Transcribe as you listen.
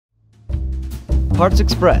Parts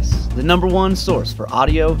Express, the #1 source for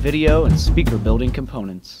audio, video, and speaker building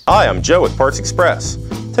components. Hi, I'm Joe with Parts Express.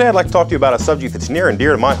 Today I'd like to talk to you about a subject that's near and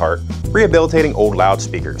dear to my heart, rehabilitating old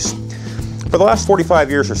loudspeakers. For the last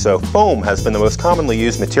 45 years or so, foam has been the most commonly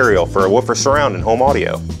used material for a woofer surround in home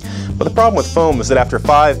audio. But the problem with foam is that after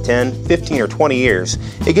 5, 10, 15, or 20 years,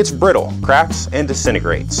 it gets brittle, cracks, and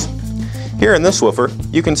disintegrates. Here in this woofer,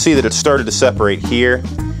 you can see that it's started to separate here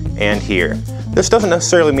and here. This doesn't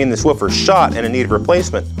necessarily mean this woofer is shot and in need of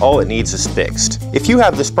replacement. All it needs is fixed. If you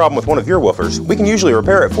have this problem with one of your woofers, we can usually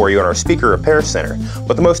repair it for you in our speaker repair center,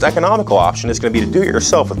 but the most economical option is going to be to do it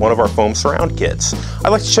yourself with one of our foam surround kits.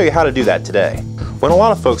 I'd like to show you how to do that today. When a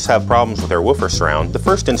lot of folks have problems with their woofer surround, the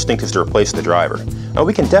first instinct is to replace the driver. Now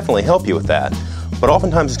we can definitely help you with that, but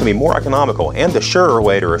oftentimes it's going to be more economical and the surer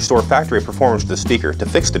way to restore factory performance to the speaker to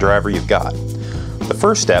fix the driver you've got. The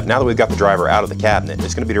first step, now that we've got the driver out of the cabinet,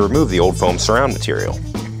 is going to be to remove the old foam surround material.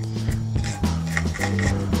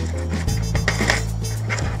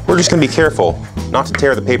 We're just going to be careful not to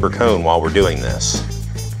tear the paper cone while we're doing this.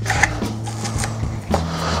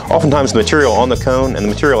 Oftentimes the material on the cone and the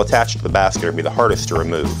material attached to the basket are going to be the hardest to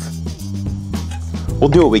remove. We'll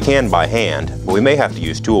do what we can by hand, but we may have to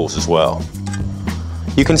use tools as well.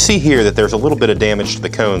 You can see here that there's a little bit of damage to the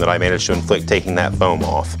cone that I managed to inflict taking that foam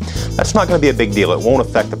off. That's not going to be a big deal. It won't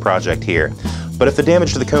affect the project here. But if the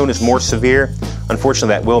damage to the cone is more severe, unfortunately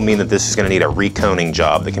that will mean that this is going to need a reconing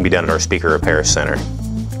job that can be done at our speaker repair center.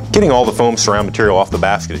 Getting all the foam surround material off the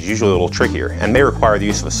basket is usually a little trickier and may require the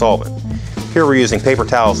use of a solvent. Here we're using paper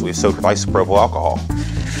towels we've soaked with isopropyl alcohol.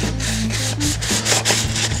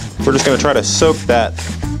 We're just going to try to soak that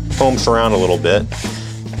foam surround a little bit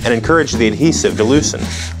and encourage the adhesive to loosen.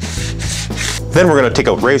 Then we're going to take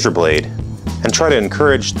a razor blade and try to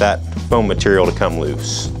encourage that foam material to come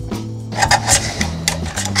loose.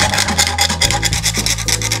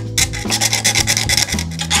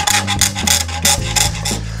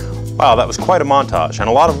 Wow, that was quite a montage and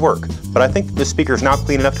a lot of work, but I think that this speaker is now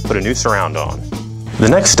clean enough to put a new surround on. The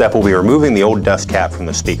next step will be removing the old dust cap from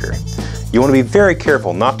the speaker. You want to be very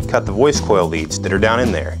careful not to cut the voice coil leads that are down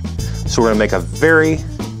in there. So we're going to make a very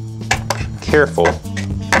careful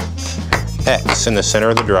X in the center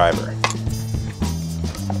of the driver.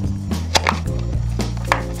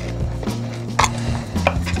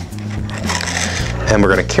 And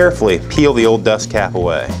we're going to carefully peel the old dust cap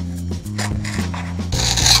away.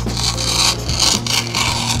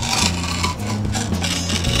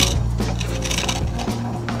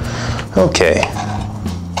 Okay.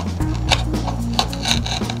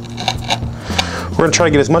 We're going to try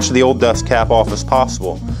to get as much of the old dust cap off as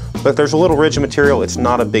possible, but if there's a little ridge of material, it's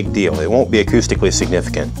not a big deal. It won't be acoustically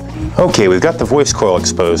significant. Okay, we've got the voice coil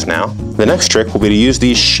exposed now. The next trick will be to use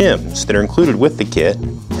these shims that are included with the kit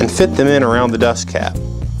and fit them in around the dust cap.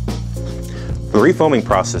 For the refoaming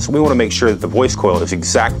process, we want to make sure that the voice coil is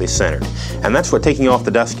exactly centered, and that's what taking off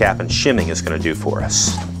the dust cap and shimming is going to do for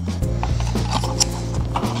us.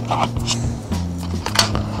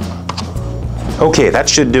 Okay, that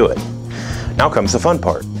should do it. Now comes the fun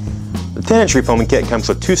part. The 10-inch refoaming kit comes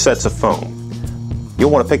with 2 sets of foam.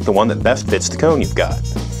 You'll want to pick the one that best fits the cone you've got.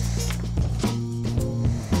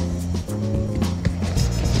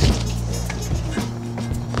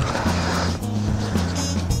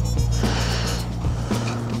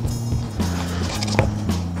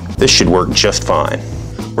 This should work just fine.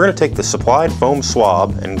 We're going to take the supplied foam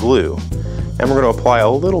swab and glue, and we're going to apply a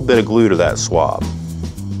little bit of glue to that swab.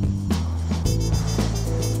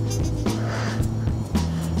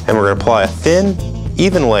 And we're going to apply a thin,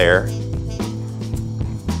 even layer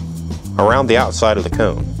around the outside of the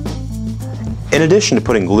cone. In addition to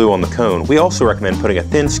putting glue on the cone, we also recommend putting a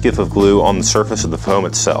thin skiff of glue on the surface of the foam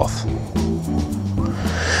itself.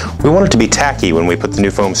 We want it to be tacky when we put the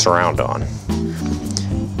new foam surround on.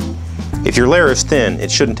 If your layer is thin,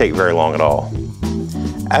 it shouldn't take very long at all.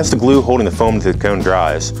 As the glue holding the foam to the cone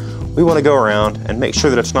dries, we want to go around and make sure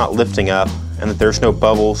that it's not lifting up and that there's no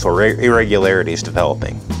bubbles or irregularities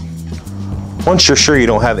developing. Once you're sure you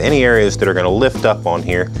don't have any areas that are going to lift up on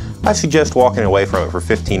here, I suggest walking away from it for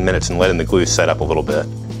 15 minutes and letting the glue set up a little bit.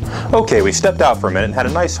 Okay, we stepped out for a minute and had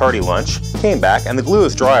a nice hearty lunch, came back, and the glue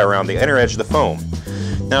is dry around the inner edge of the foam.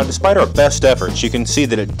 Now, despite our best efforts, you can see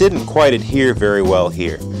that it didn't quite adhere very well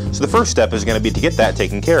here. So the first step is going to be to get that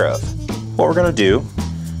taken care of. What we're going to do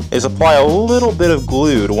is apply a little bit of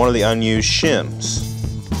glue to one of the unused shims.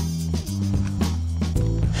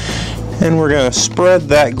 And we're going to spread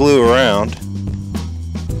that glue around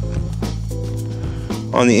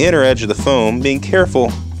on the inner edge of the foam, being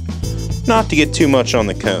careful not to get too much on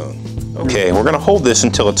the cone. Okay, we're going to hold this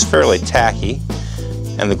until it's fairly tacky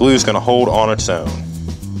and the glue is going to hold on its own.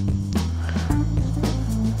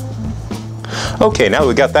 Okay, now that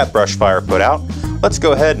we've got that brush fire put out, let's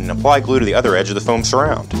go ahead and apply glue to the other edge of the foam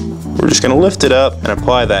surround. We're just going to lift it up and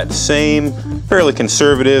apply that same fairly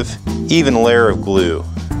conservative, even layer of glue.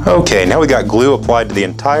 Okay, now we got glue applied to the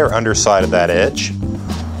entire underside of that edge.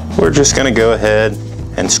 We're just going to go ahead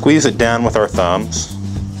and squeeze it down with our thumbs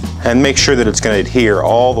and make sure that it's going to adhere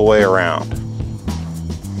all the way around.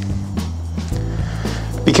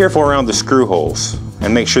 Be careful around the screw holes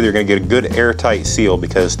and make sure that you're going to get a good airtight seal,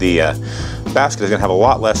 because the basket is going to have a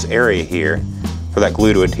lot less area here for that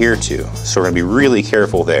glue to adhere to. So we're going to be really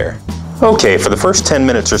careful there. Okay, for the first 10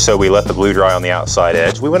 minutes or so we let the glue dry on the outside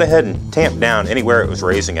edge. We went ahead and tamped down anywhere it was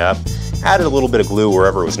raising up, added a little bit of glue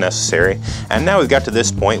wherever it was necessary, and now we've got to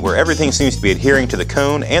this point where everything seems to be adhering to the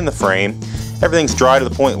cone and the frame. Everything's dry to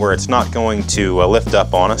the point where it's not going to lift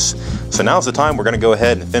up on us. So now's the time we're going to go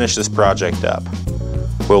ahead and finish this project up.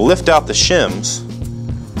 We'll lift out the shims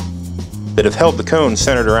that have held the cone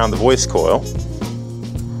centered around the voice coil.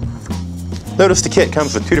 Notice the kit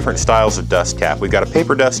comes with two different styles of dust cap. We've got a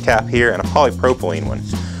paper dust cap here and a polypropylene one.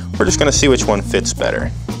 We're just going to see which one fits better.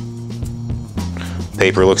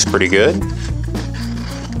 Paper looks pretty good.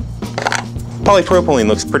 Polypropylene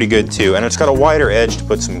looks pretty good too, and it's got a wider edge to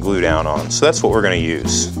put some glue down on, so that's what we're going to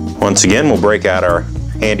use. Once again, we'll break out our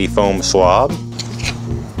handy foam swab.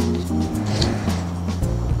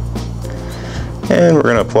 And we're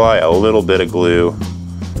going to apply a little bit of glue,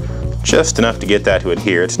 just enough to get that to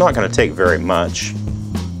adhere. It's not going to take very much.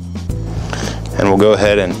 And we'll go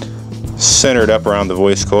ahead and center it up around the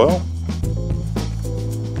voice coil.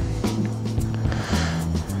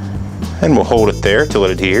 And we'll hold it there till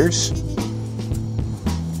it adheres.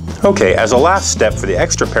 Okay, as a last step for the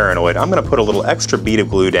extra paranoid, I'm going to put a little extra bead of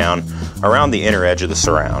glue down around the inner edge of the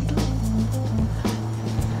surround.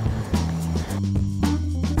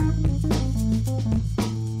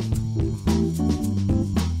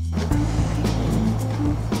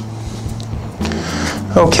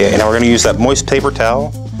 Okay, now we're going to use that moist paper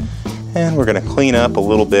towel and we're going to clean up a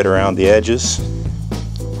little bit around the edges.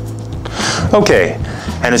 Okay,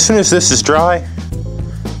 and as soon as this is dry,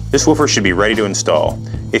 this woofer should be ready to install.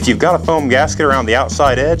 If you've got a foam gasket around the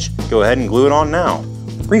outside edge, go ahead and glue it on now.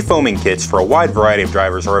 Refoaming kits for a wide variety of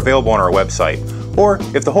drivers are available on our website. Or,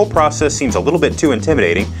 if the whole process seems a little bit too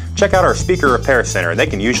intimidating, check out our Speaker Repair Center. They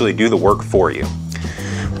can usually do the work for you.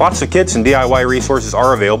 Lots of kits and DIY resources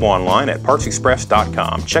are available online at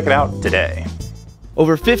partsexpress.com. Check it out today.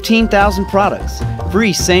 Over 15,000 products,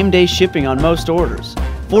 free same-day shipping on most orders,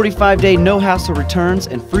 45-day no-hassle returns,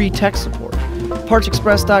 and free tech support.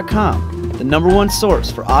 partsexpress.com, the #1 source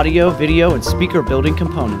for audio, video, and speaker building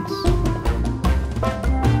components.